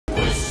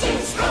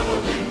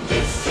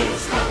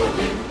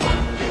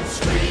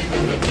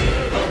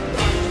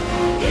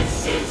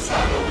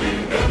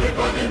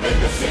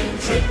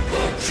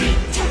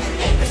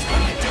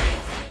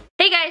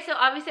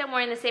I'm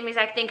wearing the same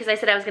exact thing because I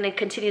said I was going to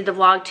continue the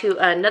vlog to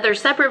another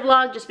separate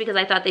vlog just because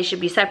I thought they should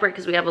be separate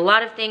because we have a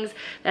lot of things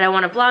that I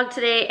want to vlog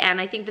today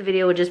and I think the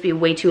video would just be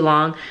way too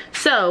long.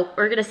 So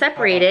we're going to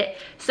separate it.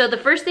 So the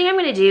first thing I'm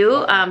going to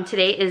do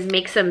today is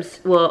make some,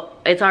 well,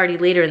 it's already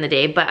later in the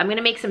day, but I'm going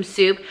to make some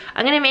soup.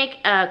 I'm going to make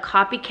a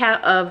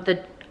copycat of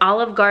the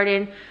Olive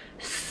Garden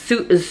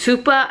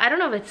Zuppa. I don't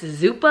know if it's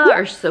Zuppa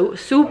or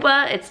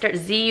Zuppa. It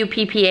starts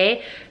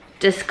Z-U-P-P-A.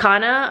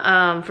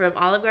 Discana from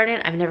Olive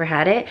Garden. I've never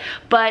had it,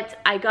 but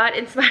I got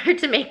inspired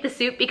to make the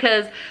soup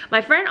because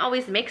my friend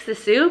always makes the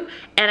soup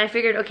and I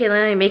figured, okay,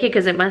 let me make it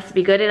because it must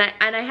be good, and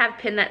I have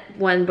pinned that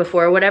one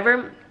before or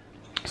whatever.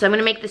 So I'm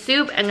gonna make the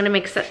soup. I'm gonna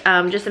make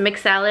just a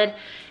mixed salad,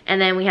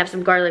 and then we have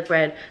some garlic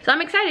bread. So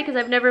I'm excited because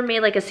I've never made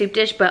like a soup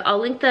dish, but I'll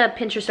link the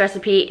Pinterest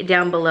recipe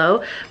down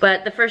below.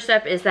 But the first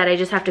step is that I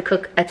just have to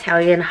cook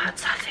Italian hot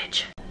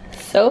sausage.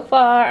 So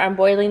far I'm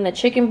boiling the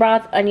chicken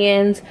broth,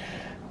 onions,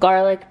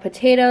 garlic,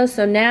 potatoes.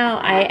 So now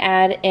I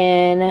add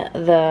in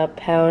the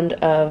pound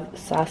of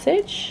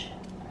sausage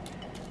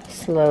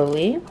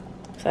slowly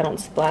so I don't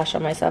splash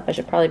on myself. I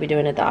should probably be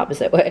doing it the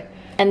opposite way.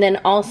 And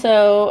then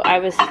also I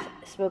was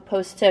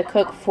supposed to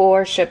cook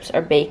 4 strips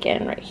of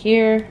bacon right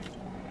here.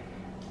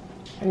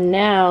 And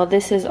now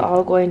this is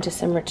all going to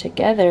simmer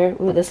together.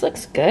 Ooh, this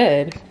looks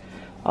good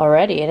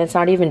already, and it's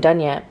not even done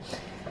yet.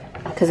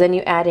 Because then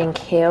you add in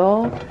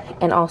kale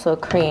and also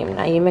cream.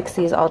 Now you mix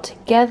these all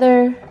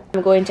together.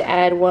 I'm going to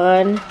add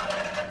 1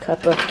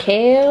 cup of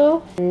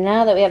kale.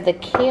 Now that we have the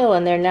kale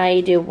in there, now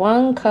you do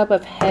 1 cup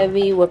of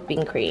heavy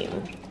whipping cream.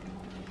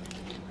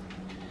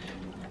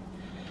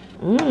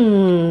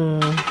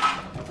 Mmm,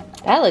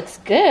 that looks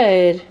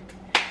good.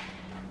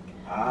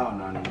 Wow,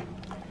 Nani.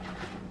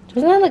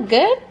 Doesn't that look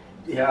good?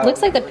 Yeah.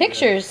 Looks like the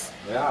pictures.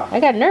 Yeah. I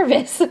got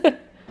nervous.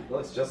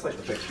 Looks just like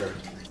the picture.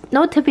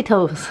 No tippy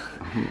toes.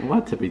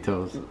 What tippy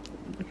toes?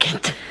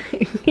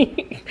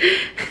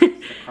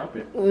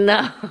 Carpet.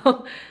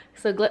 No.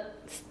 So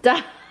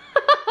stop.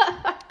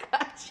 I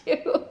got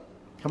you.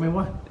 Tell me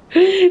what?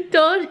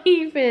 Don't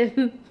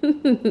even.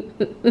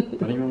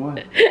 Don't even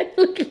what?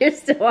 Look, you're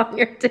still on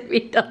your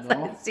tippy toes.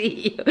 No. I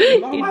see you.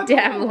 No, You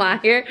damn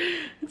liar.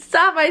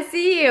 Stop, I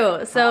see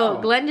you. So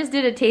Oh. Glenn just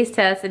did a taste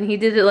test and he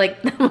did it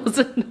like the most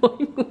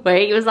annoying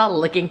way. He was all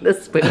licking the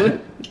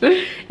spoon.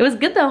 It was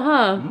good though,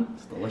 huh?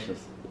 It's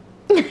delicious.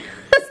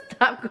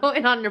 Stop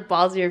going on your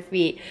balls of your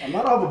feet. I'm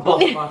not on the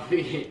balls of my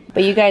feet.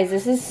 But you guys,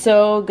 this is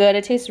so good.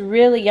 It tastes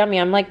really yummy.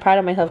 I'm like proud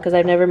of myself because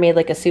I've never made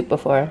like a soup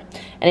before.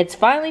 And it's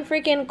finally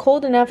freaking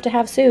cold enough to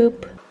have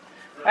soup.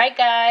 Alright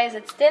guys,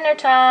 it's dinner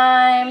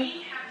time.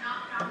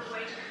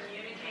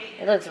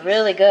 It looks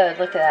really good.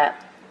 Look at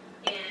that.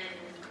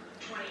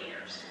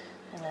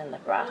 And then the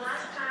broth.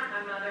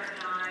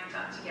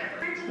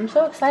 I'm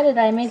so excited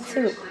that I made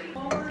soup.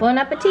 Bon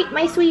appetit,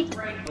 my sweet.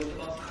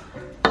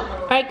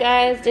 Alright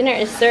guys, dinner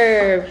is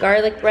served.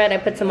 Garlic bread, I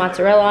put some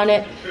mozzarella on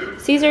it,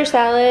 Caesar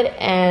salad,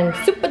 and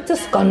Zuppa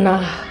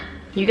Toscana.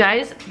 You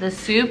guys, the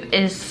soup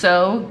is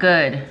so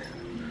good.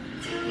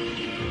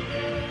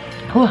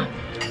 Oh,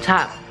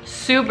 top.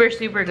 Super,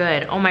 super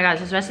good. Oh my gosh,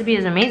 this recipe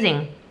is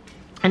amazing.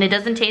 And it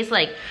doesn't taste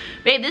like,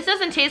 babe, this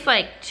doesn't taste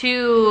like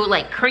too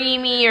like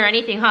creamy or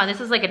anything, huh? This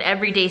is like an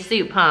everyday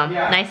soup, huh?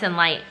 Yeah. Nice and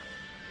light.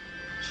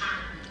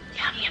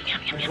 Yum, yum,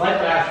 yum, yum, It's yum. like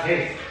that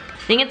taste.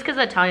 I think it's because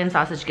Italian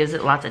sausage gives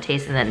it lots of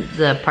taste, and then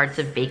the parts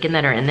of bacon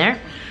that are in there.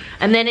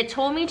 And then it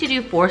told me to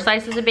do 4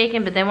 slices of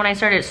bacon, but then when I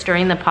started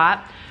stirring the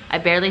pot, I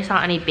barely saw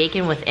any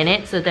bacon within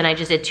it, so then I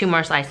just did 2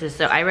 more slices.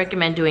 So I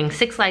recommend doing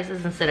 6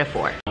 slices instead of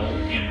 4.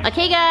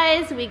 Okay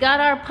guys, we got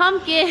our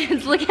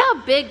pumpkins. Look how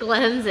big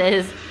Glenn's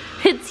is.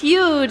 It's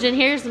huge, and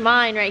here's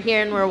mine right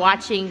here, and we're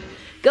watching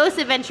Ghost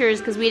Adventures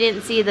because we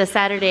didn't see the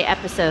Saturday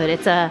episode.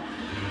 It's a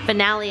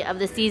finale of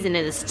the season.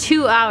 It is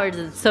 2 hours.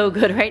 It's so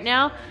good right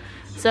now.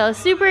 So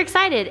super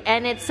excited,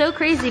 and it's so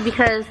crazy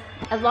because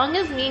as long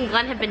as me and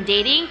Glenn have been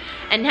dating,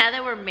 and now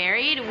that we're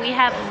married, we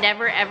have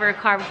never ever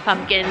carved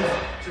pumpkins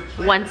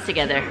once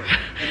together.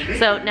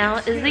 So now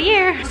is the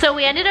year. So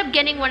we ended up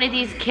getting one of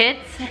these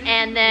kits,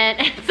 and then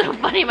it's so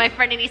funny, my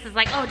friend Anissa is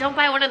like, oh, don't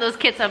buy one of those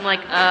kits. I'm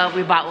like,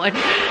 we bought one.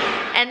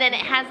 And then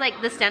it has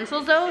like the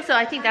stencils though, so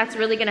I think that's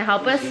really gonna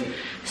help us.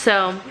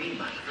 So,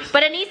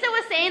 but Anissa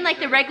was saying like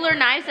the regular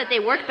knives that they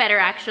work better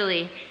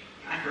actually.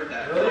 I heard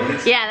that.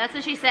 Really? Yeah, that's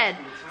what she said.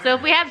 So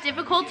if we have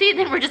difficulty,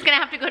 then we're just gonna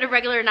have to go to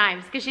regular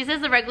knives because she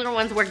says the regular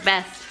ones work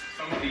best.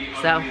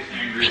 So,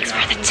 thanks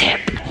for the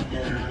tip.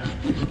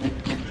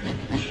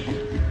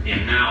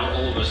 And now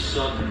all of a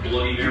sudden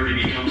Bloody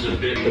Mary becomes a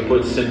bit to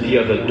put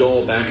Cynthia the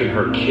doll back in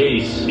her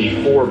case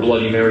before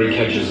Bloody Mary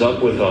catches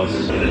up with us.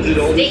 It's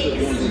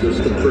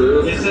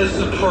a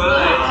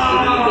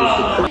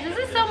surprise. This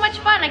is so much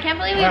fun. I can't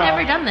believe we've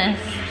never done this.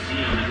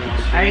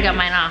 I already got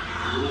mine off.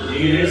 You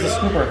can use the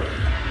scooper.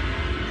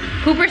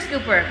 Pooper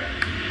scooper.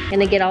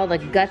 Gonna get all the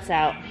guts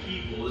out.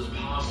 Evil is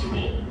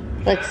possible.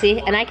 Look, see,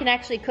 and I can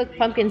actually cook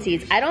pumpkin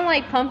seeds. I don't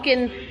like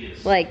pumpkin,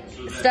 like,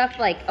 stuff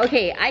like,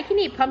 okay, I can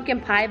eat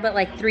pumpkin pie, but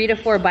like 3 to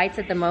 4 bites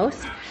at the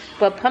most.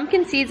 But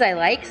pumpkin seeds I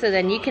like, so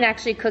then you can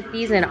actually cook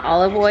these in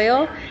olive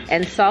oil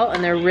and salt,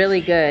 and they're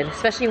really good,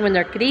 especially when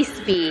they're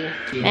crispy.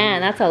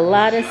 Man, that's a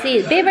lot of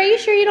seeds. Babe, are you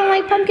sure you don't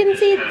like pumpkin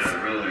seeds?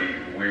 Really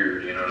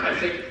weird, you know what I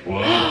think?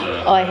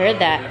 Oh, I heard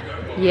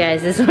that. You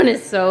guys, this one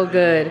is so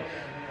good.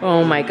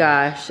 Oh my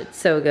gosh, it's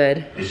so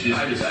good. It's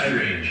just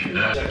strange, you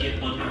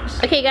know?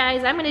 Okay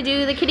guys, I'm gonna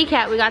do the kitty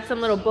cat. We got some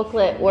little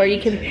booklet where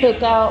you can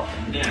pick out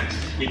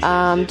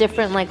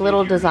different like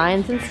little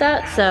designs and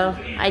stuff. So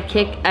I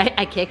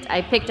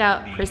picked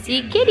out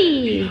Prissy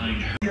Kitty.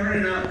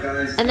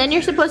 And then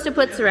you're supposed to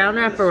put surround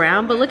wrap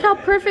around, but look how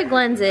perfect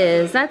Glenn's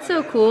is. That's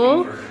so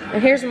cool.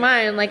 And here's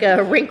mine, like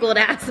a wrinkled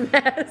ass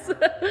mess.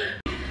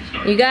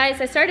 You guys,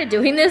 I started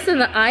doing this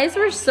and the eyes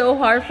were so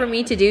hard for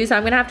me to do, so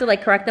I'm gonna have to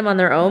like correct them on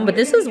their own, but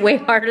this is way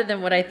harder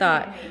than what I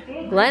thought.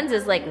 Glenn's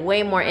is like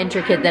way more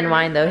intricate than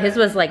mine though. His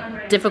was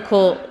like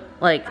difficult,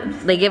 like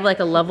they give like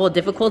a level of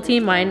difficulty.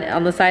 Mine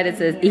on the side it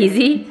says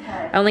easy.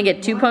 I only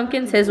get 2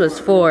 pumpkins, his was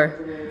 4.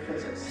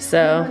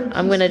 So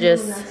I'm gonna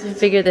just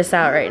figure this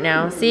out right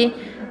now. See,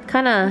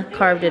 kinda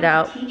carved it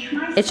out.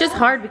 It's just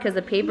hard because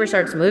the paper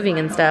starts moving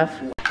and stuff.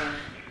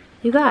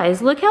 You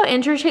guys, look how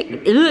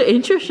intricate,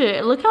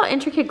 look how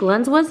intricate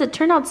Glenn's was. It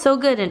turned out so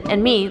good,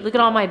 and me, look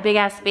at all my big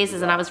ass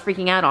spaces, and I was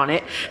freaking out on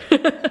it. All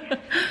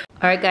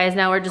right guys,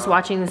 now we're just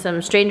watching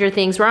some Stranger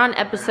Things. We're on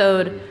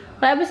episode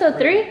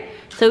 3?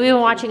 So we've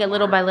been watching it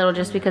little by little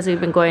just because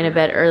we've been going to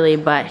bed early,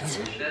 but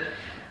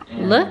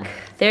look,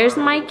 there's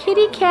my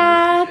kitty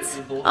cat.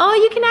 Oh,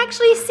 you can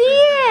actually see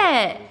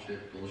it.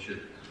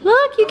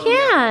 Look, you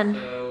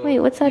can.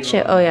 Wait, what's that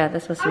shit? Oh yeah,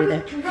 that's supposed to be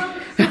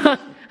there.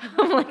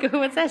 I'm like,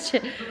 what's that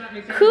shit?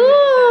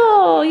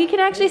 Cool! You can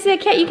actually see a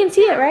cat. You can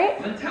see it, right?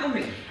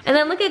 And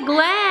then look at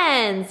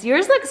Glenn's.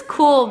 Yours looks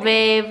cool,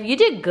 babe. You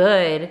did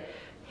good.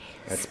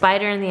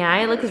 Spider in the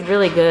eye looks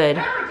really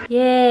good.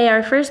 Yay,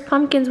 our first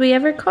pumpkins we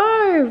ever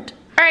carved.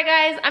 Alright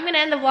guys, I'm gonna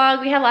end the vlog.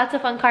 We had lots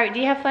of fun carving. Do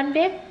you have fun,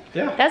 babe?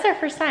 Yeah. That's our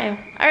first time.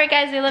 Alright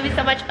guys, we love you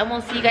so much, and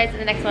we'll see you guys in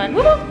the next one.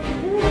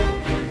 Woo!